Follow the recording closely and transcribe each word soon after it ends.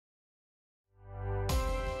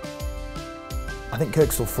I think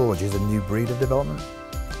Kirkstall Forge is a new breed of development.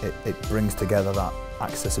 It brings together that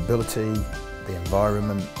accessibility, the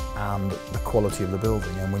environment and the quality of the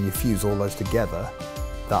building, and when you fuse all those together,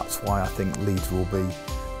 that's why I think Leeds will be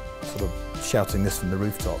sort of shouting this from the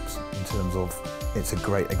rooftops in terms of it's a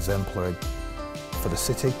great exemplar for the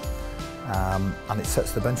city, and it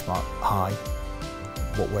sets the benchmark high.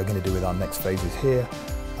 What we're going to do with our next phases here,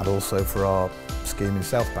 and also for our scheme in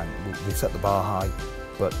South Bank, we've set the bar high,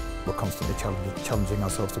 but we're constantly challenging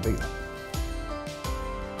ourselves to beat that.